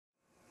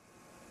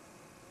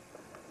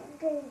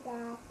3,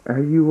 Dad. Are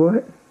you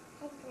what?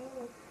 I'm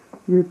 3.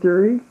 You're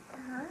 3?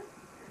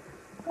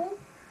 See?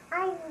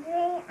 I'm 3.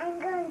 I'm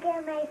going to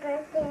get my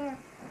birthday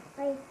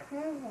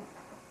present.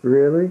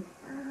 Really?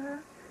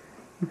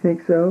 You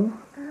think so?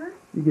 Uh-huh.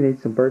 You can eat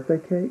some birthday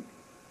cake?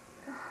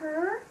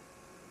 Uh-huh.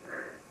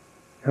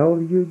 How old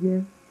are you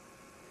again?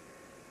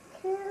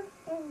 2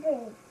 and 3.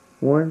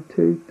 1,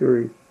 2,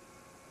 3.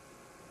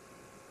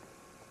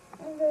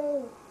 And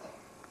 8.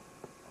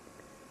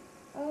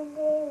 And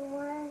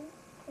 1,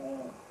 3.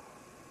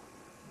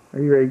 Are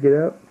you ready to get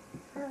up?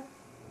 Yeah,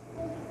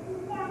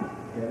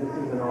 this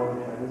is an old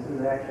one. This is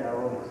actually our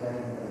old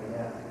saying.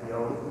 Yeah, the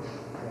old.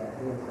 Yeah,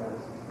 it's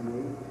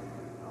 68.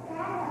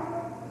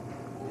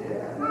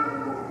 Yeah.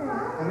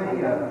 How many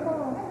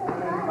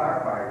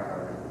firefighters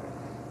are there?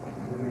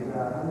 There's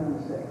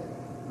 106.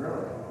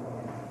 Really?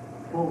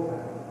 Full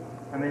time.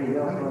 How many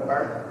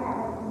fire?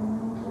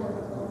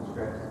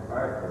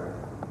 Fire.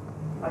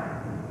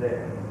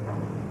 There.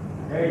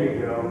 There you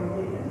go.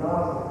 That's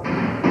awesome.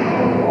 Oh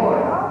boy.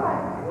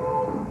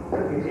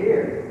 Look at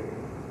here.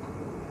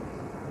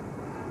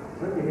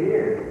 Look at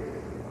here.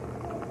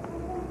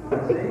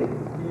 Let's see.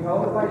 Can you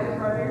hold it like this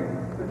right here?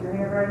 Put your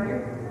hand right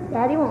here.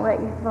 Daddy won't let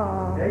you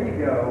fall. There you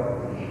go.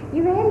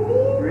 You ready, You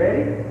Ben?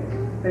 ready?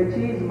 Say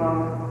cheese,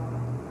 Mama.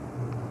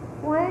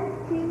 1,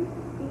 2, 3.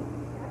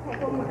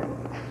 Okay, one more.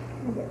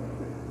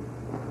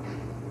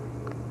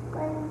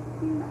 1,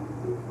 2,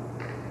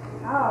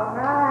 3. All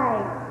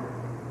right.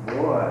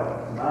 Boy,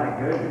 my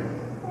goodness.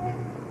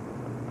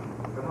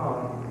 Come on.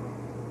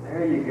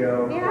 There you go.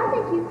 Ben, I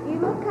think you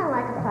look kind of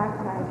like a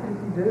firefighter.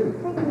 You do.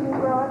 I think when you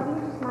grow up, you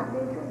just might be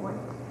a good one.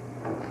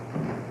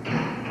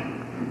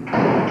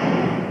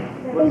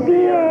 What's the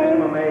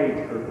minimum age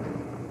for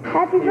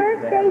Happy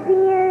birthday,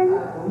 Ben. I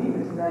believe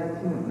it's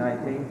 19.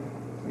 19?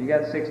 You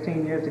got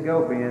 16 years to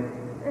go, Ben.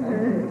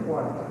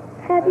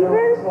 Happy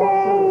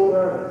birthday.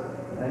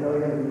 I know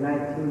you're going to be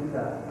 19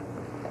 to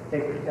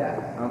take your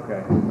test.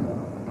 Okay.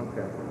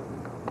 Okay.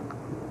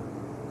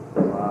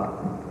 Wow.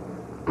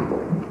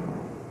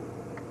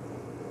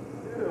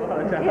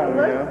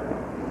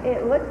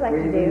 It looks like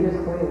you do.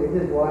 We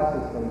just watched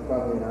this one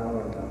probably an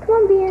hour ago. Come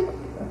on, Ben.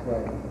 That's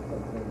right.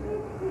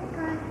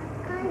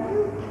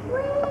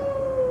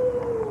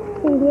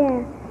 Yeah.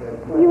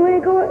 You want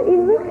to go? You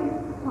look.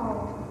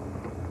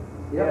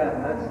 Yeah,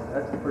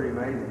 that's pretty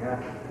amazing.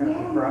 I'm kind of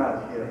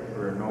surprised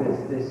for a normal.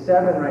 There's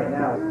 7 right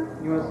now.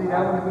 You want to see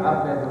that one?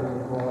 I've never been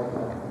more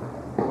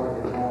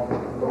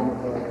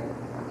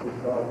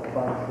it's all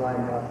fun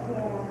sliding up.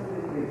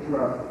 Big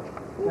truck.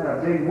 Got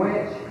a big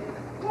winch.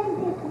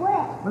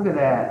 Look at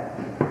that.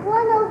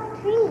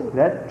 103.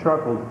 That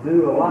truck will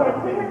do a lot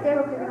of things.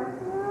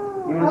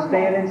 You want to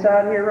stand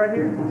inside here, right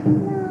here?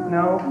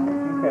 No?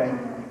 Okay.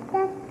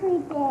 That's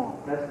pretty big.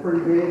 That's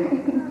pretty big.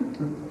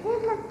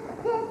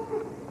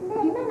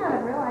 You may not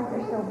have realized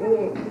they're so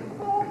big.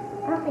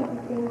 I don't think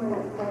you've seen one of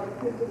those.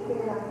 You just get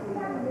it out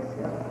of this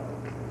one.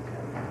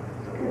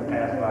 We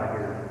pass by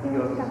here. He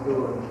goes to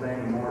school at the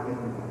same morning.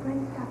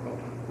 Stop it.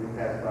 We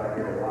pass by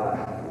here a lot.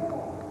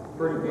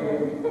 Pretty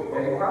big.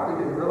 Yeah, you probably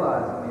didn't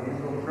realize. I mean, these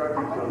little trucks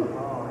are so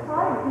small.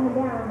 Probably came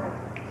down.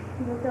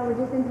 He looked over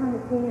just in time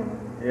to see him.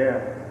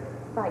 Yeah.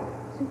 Like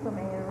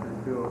Superman.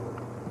 Cool.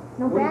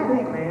 No What do you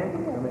think, Batman.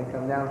 man? You want me to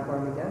come down for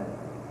him again?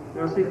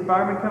 You want to see the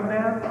fireman come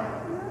down?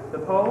 The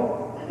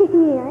pole?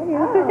 Yeah, I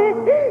know.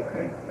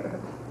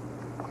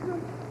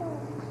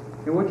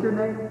 And what's your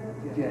name?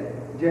 Jay.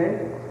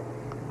 Jay?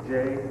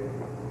 Jay.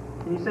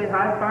 Can you say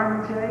hi,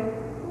 Fireman Jay?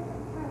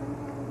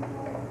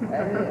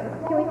 Can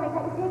we take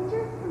a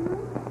picture?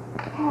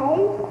 Hey.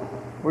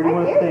 Where do you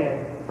want to stand?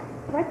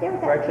 Right there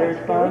with that Right there's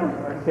truck. fine?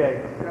 Okay.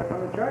 Sit up on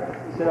the truck?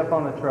 Sit up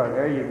on the truck.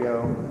 There you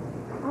go.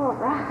 All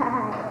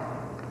right.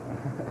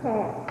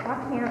 Okay,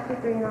 I'll count to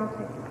 3 and I'll take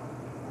it.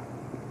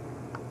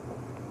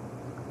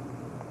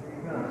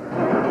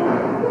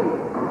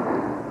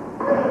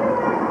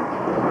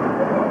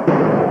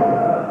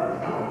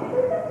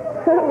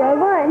 Roll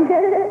one.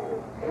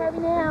 Have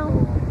now.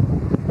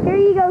 Here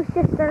you go,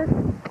 sister.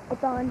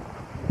 It's on.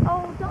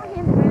 Oh, don't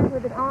hand the hands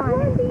with it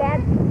on.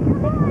 Dad,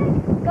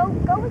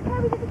 go with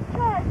Harry to the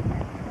truck.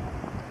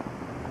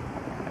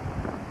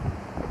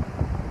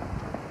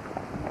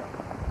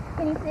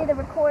 Can you see the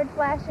record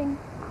flashing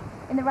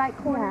in the right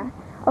corner?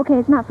 Yeah. Okay,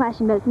 it's not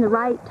flashing, but it's in the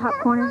right top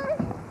corner.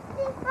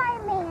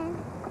 Fireman.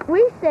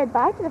 We said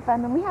bye to the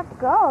fireman. We have to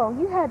go.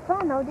 You had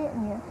fun, though,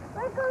 didn't you?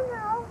 We're going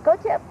now. Go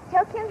tell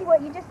Kenzie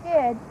what you just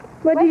did.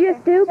 What'd you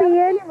just do,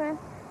 Ben?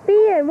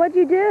 Ben, what'd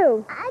you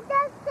do? I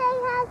just say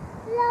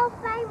hello,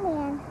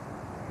 fireman.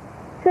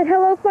 Said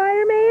hello,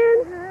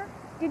 fireman? Uh-huh.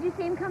 Did you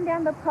see him come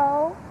down the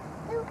pole?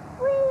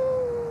 Whee!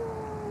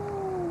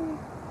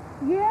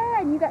 Yeah,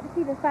 and you got to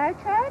see the fire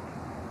truck?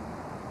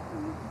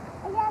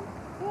 I got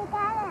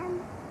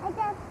him. I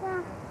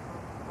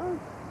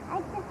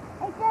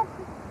just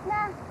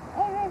not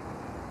ever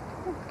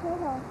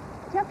hospital.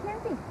 Tell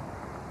Kenzie.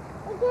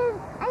 Because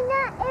I'm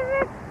not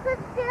ever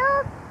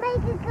hospital.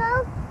 Make it go.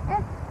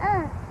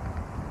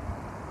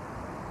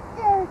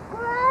 The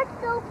garage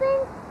open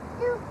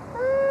to.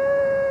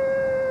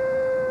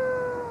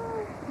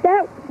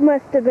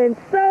 must have been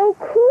so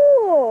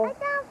cool. I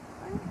got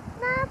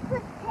not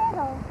put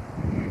pedals.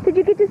 Did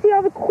you get to see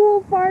all the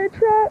cool fire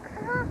trucks?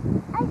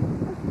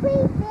 It's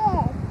pretty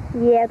big.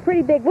 Yeah,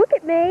 pretty big. Look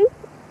at me.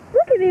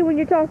 Look at me when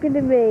you're talking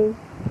to me.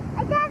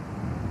 I got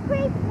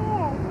pretty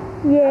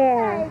big.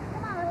 Yeah.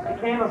 Come on. The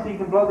candles so you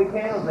can blow the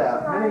candles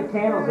out. How many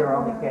candles are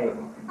on the cake?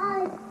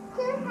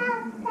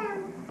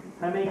 2,000.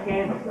 How many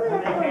candles?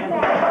 How many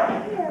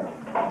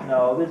candles?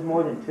 No, there's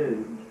more than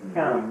 2.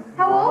 Count 'em.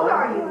 How old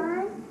are you?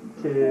 1,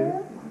 2,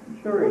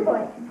 3.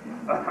 Hey,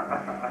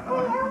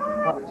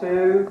 I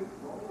 2,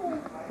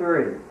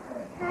 3.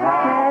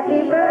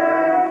 Happy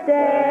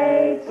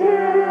birthday to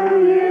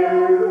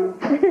you.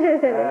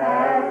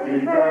 Happy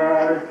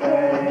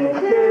birthday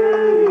to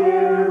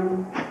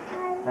you.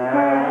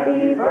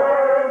 Happy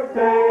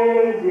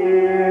birthday,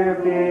 dear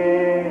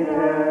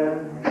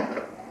Peter.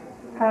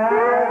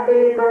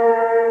 Happy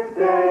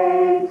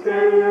birthday to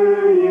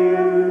you.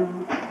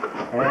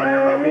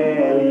 And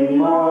many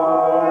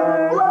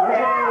more.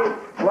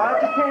 Blow out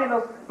the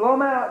candles. Blow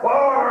them out.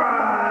 All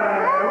right.